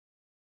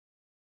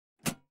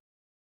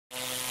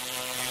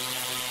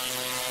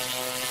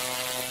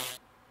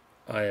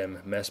I am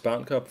Mads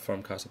Barnkop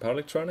from Power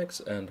Electronics,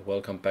 and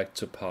welcome back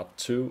to part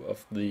 2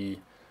 of the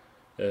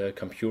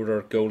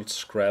computer gold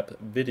scrap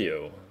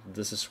video.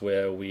 This is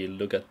where we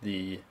look at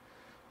the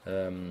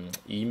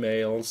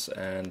emails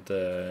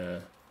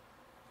and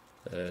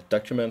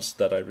documents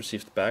that I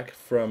received back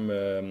from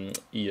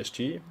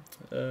ESG,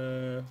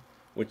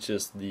 which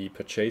is the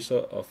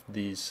purchaser of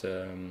these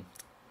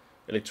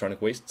electronic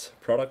waste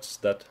products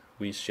that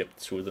we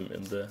shipped to them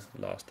in the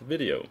last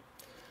video.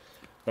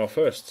 Now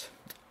first,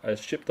 I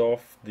shipped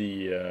off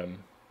the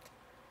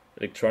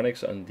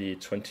electronics on the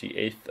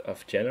 28th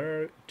of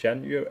January,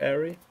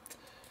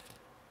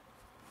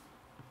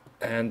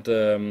 and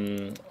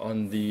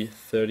on the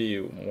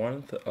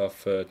 31st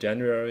of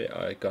January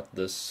I got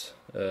this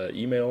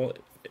email.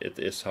 It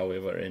is,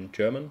 however, in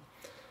German,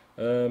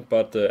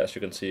 but as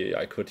you can see,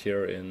 I could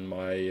here in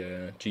my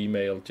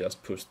Gmail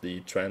just push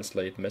the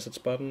translate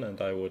message button and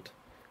I would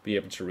be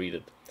able to read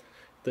it.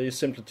 They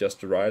simply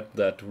just write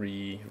that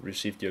we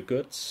received your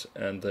goods,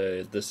 and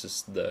this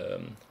is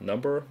the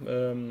number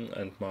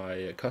and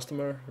my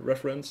customer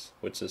reference,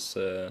 which is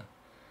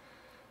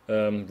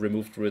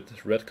removed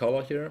with red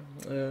color here,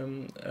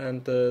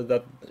 and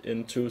that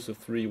in 2 to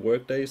 3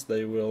 work days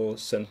they will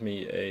send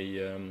me a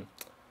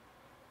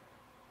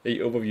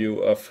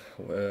overview of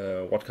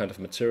what kind of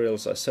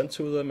materials I sent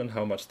to them and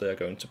how much they are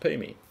going to pay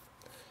me.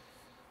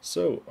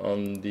 So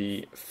on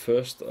the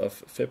 1st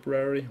of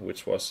February,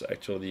 which was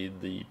actually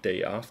the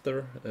day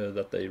after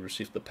that they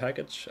received the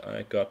package,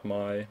 I got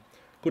my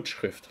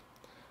Gutschrift,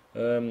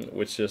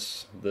 which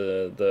is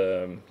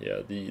the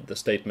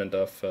statement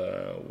of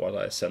what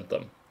I sent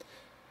them.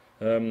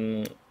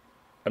 I'm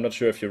not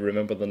sure if you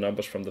remember the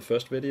numbers from the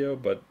first video,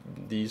 but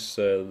these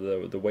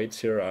the weights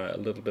here are a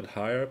little bit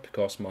higher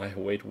because my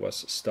weight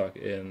was stuck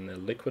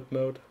in liquid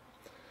mode.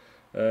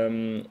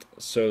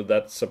 So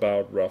that's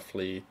about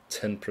roughly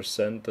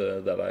 10%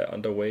 that I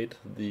underweight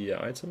the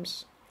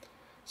items.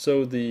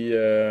 So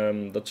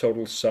the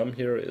total sum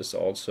here is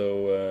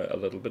also a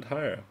little bit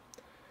higher,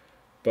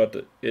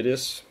 but it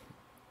is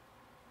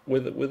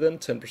within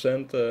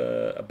 10%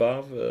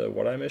 above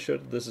what I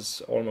measured. This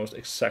is almost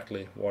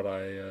exactly what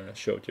I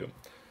showed you.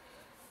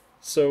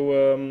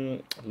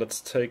 So let's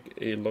take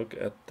a look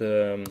at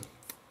the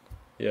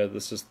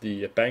this is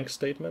the bank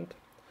statement.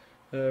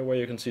 Where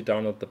you can see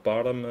down at the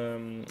bottom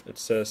it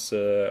says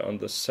on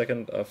the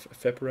 2nd of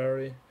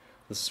February,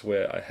 this is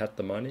where I had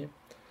the money.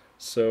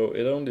 So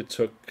it only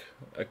took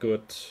a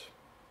good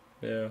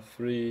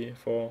 3,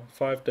 4,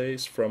 5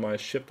 days from I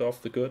shipped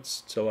off the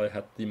goods till I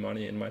had the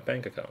money in my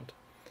bank account.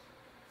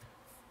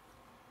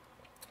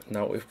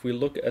 Now if we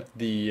look at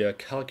the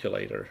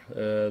calculator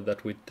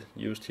that we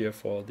used here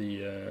for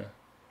the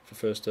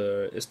first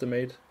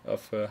estimate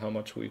of how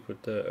much we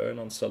could earn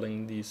on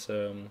selling these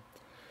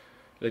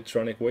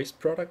electronic waste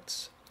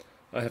products,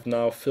 I have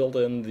now filled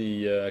in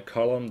the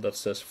column that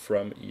says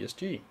from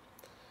ESG,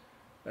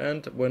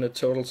 and when it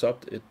totals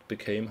up it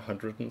became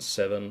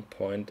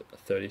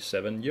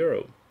 107.37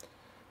 euro.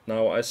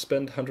 Now I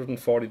spent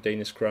 140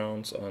 Danish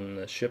crowns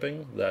on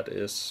shipping, that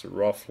is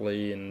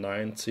roughly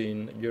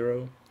 19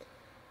 euro.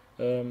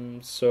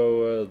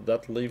 So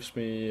that leaves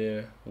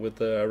me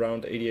with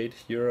around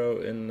 88 euro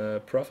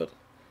in profit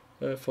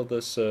for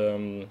this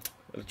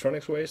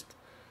electronics waste.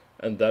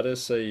 And that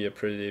is a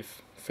pretty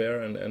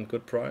fair and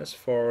good price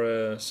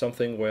for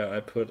something where I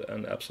put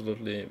an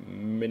absolutely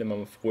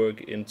minimum of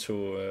work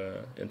into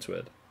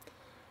it.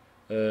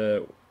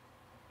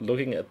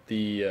 Looking at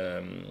the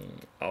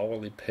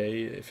hourly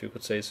pay, if you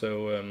could say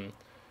so,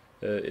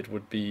 it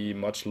would be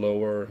much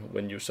lower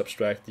when you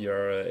subtract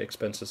your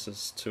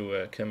expenses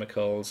to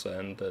chemicals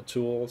and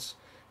tools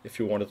if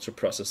you wanted to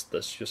process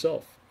this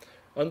yourself.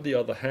 On the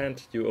other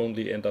hand, you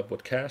only end up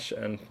with cash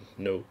and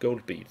no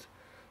gold bead.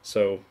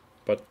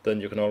 But then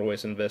you can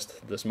always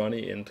invest this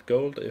money into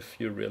gold if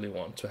you really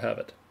want to have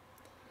it.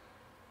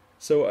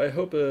 So I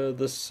hope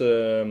these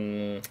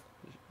 2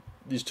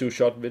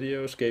 short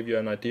videos gave you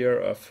an idea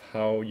of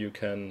how you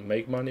can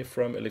make money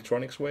from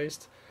electronics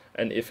waste,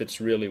 and if it's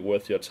really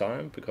worth your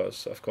time,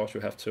 because of course you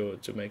have to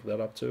make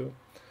that up too.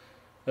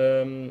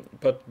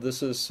 But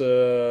this is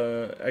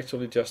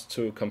actually just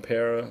to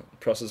compare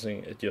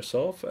processing it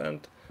yourself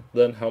and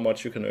then how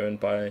much you can earn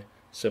by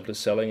simply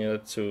selling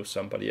it to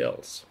somebody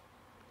else.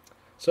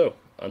 So,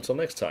 until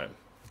next time,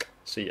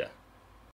 see ya.